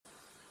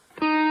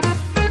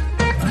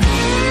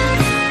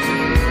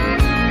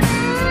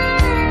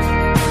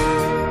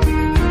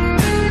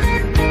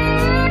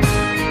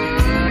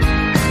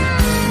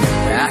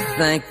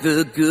thank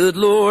the good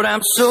Lord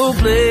I'm so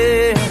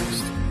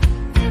blessed.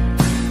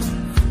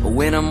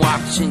 When I'm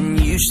watching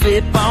you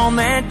slip on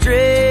that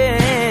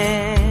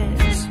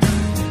dress,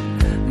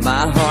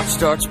 my heart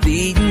starts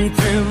beating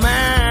through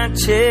my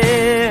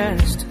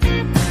chest.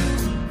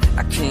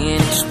 I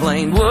can't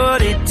explain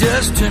what it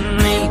does to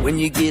me when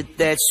you get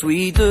that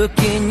sweet look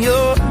in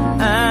your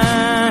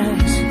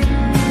eyes.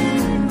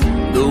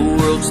 The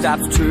world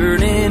stops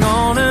turning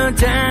on a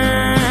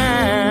dime.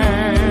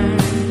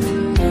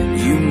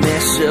 You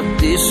mess up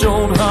this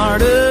old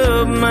heart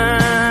of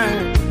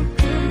mine.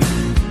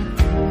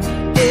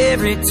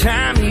 Every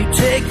time you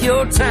take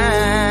your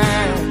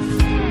time,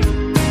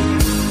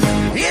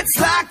 it's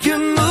like you're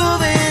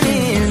moving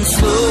in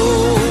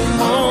slow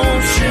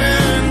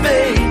motion,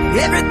 babe.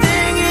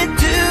 Everything you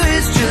do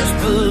is just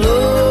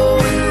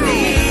blowing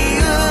me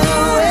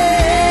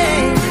away.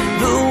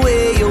 The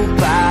way your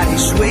body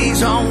sways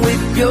on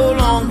with your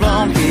long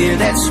blonde hair,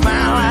 that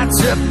smile lights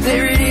up,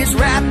 there it is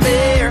right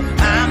there.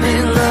 I'm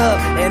in love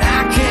and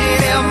I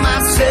can't help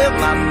myself.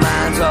 My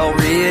mind's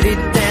already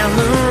down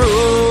the road.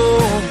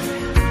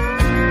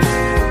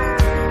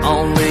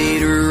 On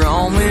later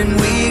on when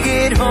we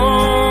get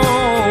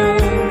home,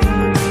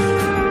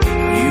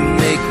 you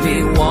make me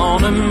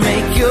wanna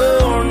make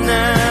your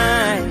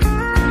night.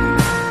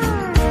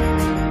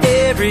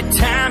 Every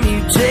time you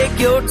take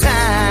your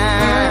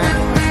time.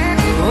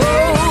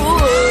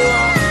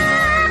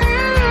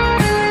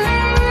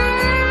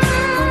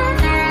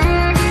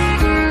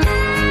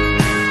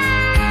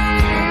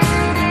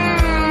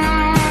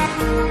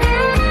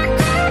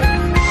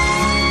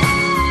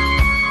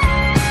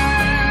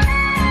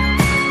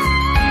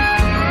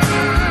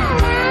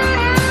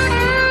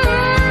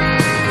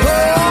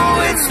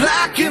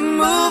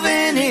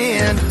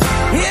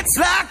 It's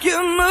like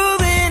you're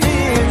moving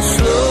in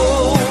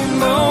slow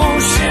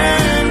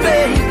motion,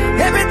 babe.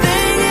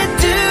 Everything you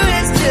do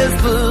is just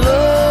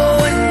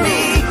blowing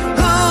me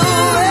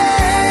away.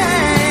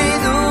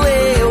 The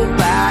way your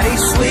body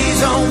sways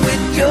on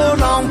with your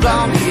long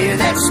blonde hair,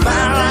 that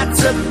smile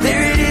lights up,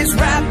 there it is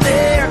right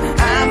there.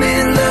 I'm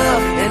in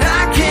love and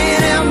I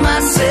can't help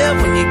myself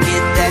when you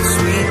get that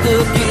sweet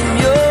look in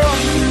your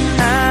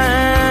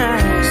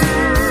eyes.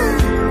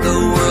 The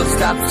world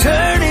stops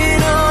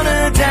turning on a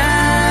dime.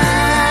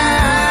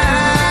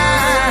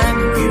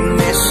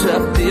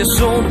 Up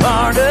this old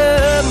heart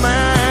of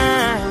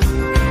mine.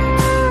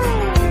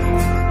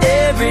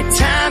 Every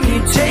time you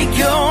take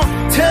your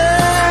time,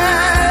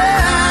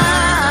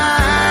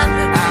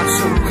 I'm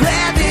so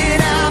glad that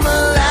I'm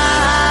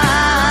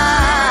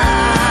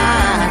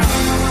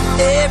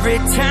alive. Every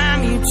time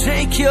you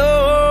take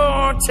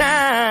your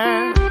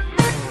time.